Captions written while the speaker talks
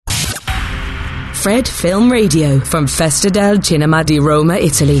Fred Film Radio from Festa del Cinema di Roma,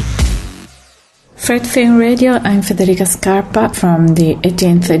 Italy. Fred Film Radio, I'm Federica Scarpa from the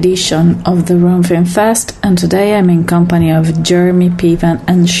 18th edition of the Rome Film Fest, and today I'm in company of Jeremy Piven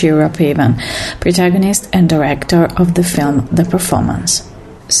and Shira Piven, protagonist and director of the film The Performance.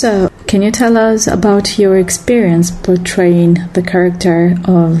 So, can you tell us about your experience portraying the character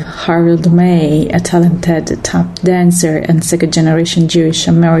of Harold May, a talented tap dancer and second-generation Jewish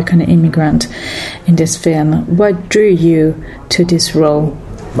American immigrant in this film? What drew you to this role?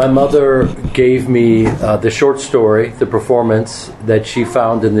 My mother gave me the short story, The Performance, that she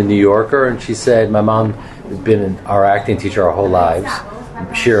found in the New Yorker, and she said, my mom had been our acting teacher our whole lives,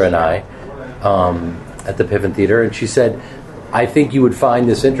 Shira and I, at the Piven Theater, and she said, I think you would find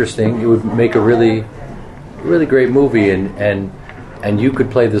this interesting. It would make a really, really great movie, and you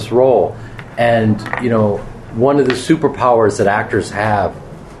could play this role. And, you know, one of the superpowers that actors have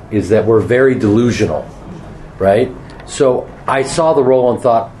is that we're very delusional, right? So I saw the role and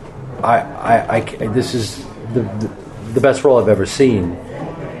thought, this is the best role I've ever seen.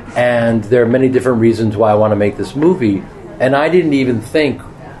 And there are many different reasons why I want to make this movie. And I didn't even think,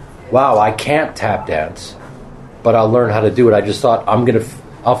 wow, I can't tap dance, but I'll learn how to do it. I just thought,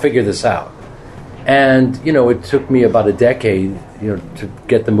 I'll figure this out. And, you know, it took me about a decade, you know, to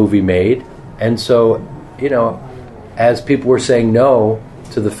get the movie made. And so, you know, as people were saying no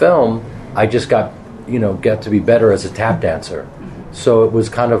to the film, I just got to be better as a tap dancer. So it was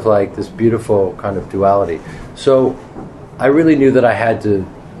kind of like this beautiful kind of duality. So I really knew that I had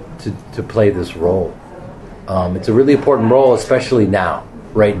to play this role. It's a really important role, especially now,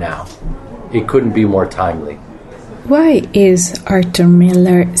 right now. It couldn't be more timely. Why is Arthur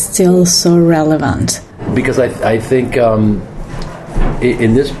Miller still so relevant? Because I think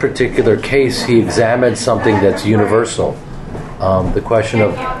in this particular case, he examined something that's universal. The question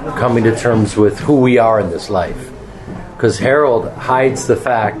of coming to terms with who we are in this life. Because Harold hides the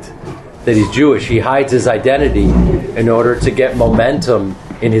fact that he's Jewish. He hides his identity in order to get momentum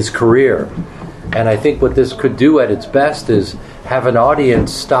in his career. And I think what this could do at its best is have an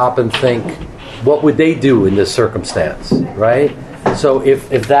audience stop and think, what would they do in this circumstance, right? So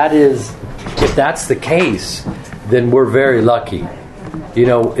if that's the case, then we're very lucky. You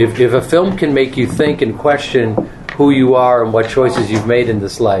know, if a film can make you think and question who you are and what choices you've made in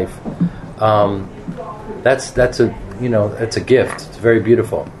this life, that's a gift. It's very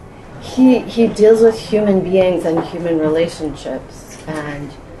beautiful. He deals with human beings and human relationships,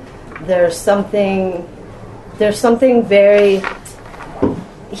 and there's something very.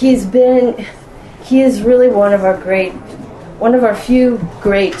 He is really one of our few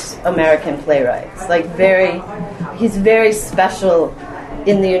great American playwrights. He's very special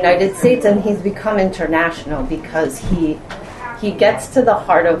in the United States, and he's become international because he gets to the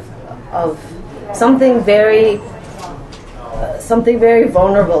heart of something very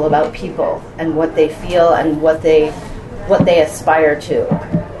vulnerable about people and what they feel and what they aspire to,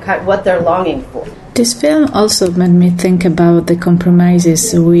 what they're longing for. This film also made me think about the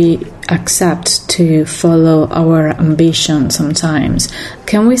compromises we accept to follow our ambition sometimes.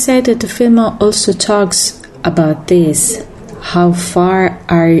 Can we say that the film also talks about this? How far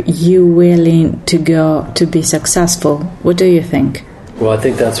are you willing to go to be successful? What do you think? Well, I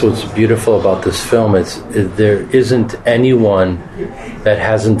think that's what's beautiful about this film. There isn't anyone that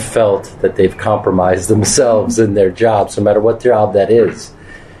hasn't felt that they've compromised themselves in their jobs, no matter what job that is.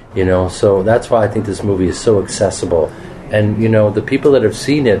 You know, so that's why I think this movie is so accessible. And, you know, the people that have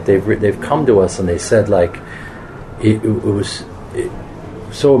seen it, they've come to us and they said, like, it was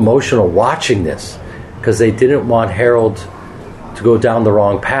so emotional watching this because they didn't want Harold to go down the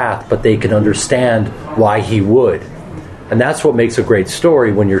wrong path, but they can understand why he would. And that's what makes a great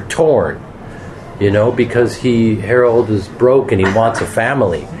story when you're torn, you know, because Harold is broke and he wants a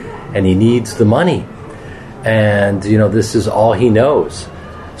family and he needs the money. And, you know, this is all he knows.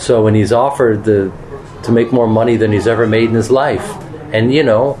 So when he's offered to make more money than he's ever made in his life, and, you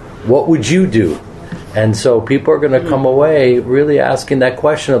know, what would you do? And so people are going to come away really asking that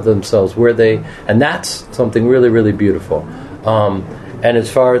question of themselves, and that's something really, really beautiful. And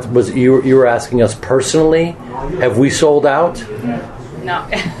as far as you were asking us personally, have we sold out? No.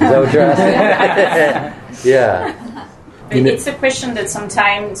 Is that what you're asking? Yeah. It's a question that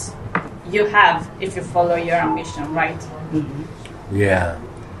sometimes you have if you follow your ambition, right? Mm-hmm. Yeah.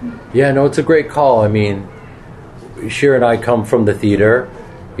 Yeah, no, it's a great call. I mean, Shira and I come from the theater,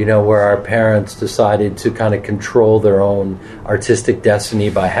 you know, where our parents decided to kind of control their own artistic destiny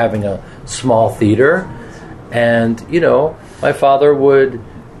by having a small theater. And, you know, my father would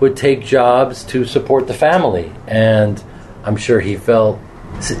take jobs to support the family. And I'm sure he felt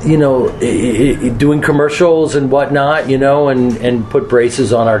doing commercials and whatnot, and put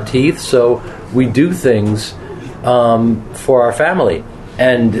braces on our teeth. So we do things for our family.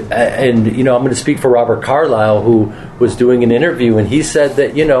 And I'm going to speak for Robert Carlyle, who was doing an interview, and he said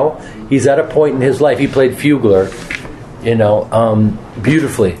that, he's at a point in his life. He played Fugler,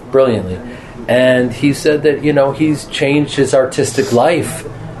 beautifully, brilliantly. And he said that, he's changed his artistic life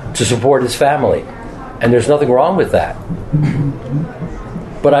to support his family. And there's nothing wrong with that.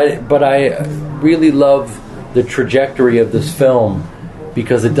 But I really love the trajectory of this film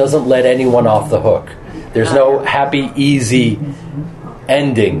because it doesn't let anyone off the hook. There's no happy, easy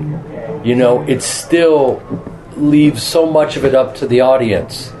ending. It still leaves so much of it up to the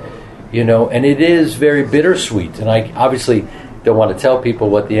audience. And it is very bittersweet. And I obviously don't want to tell people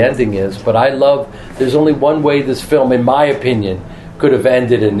what the ending is, but there's only one way this film, in my opinion, could have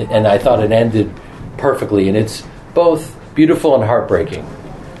ended, and I thought it ended perfectly. And it's both beautiful and heartbreaking.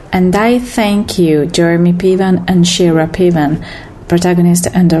 And I thank you, Jeremy Piven and Shira Piven, protagonist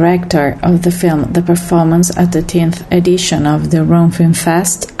and director of the film The Performance at the 10th edition of the Rome Film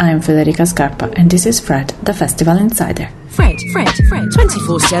Fest. I'm Federica Scarpa, and this is Fred, the Festival Insider. Fred,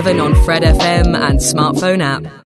 24/7 on Fred FM and smartphone app.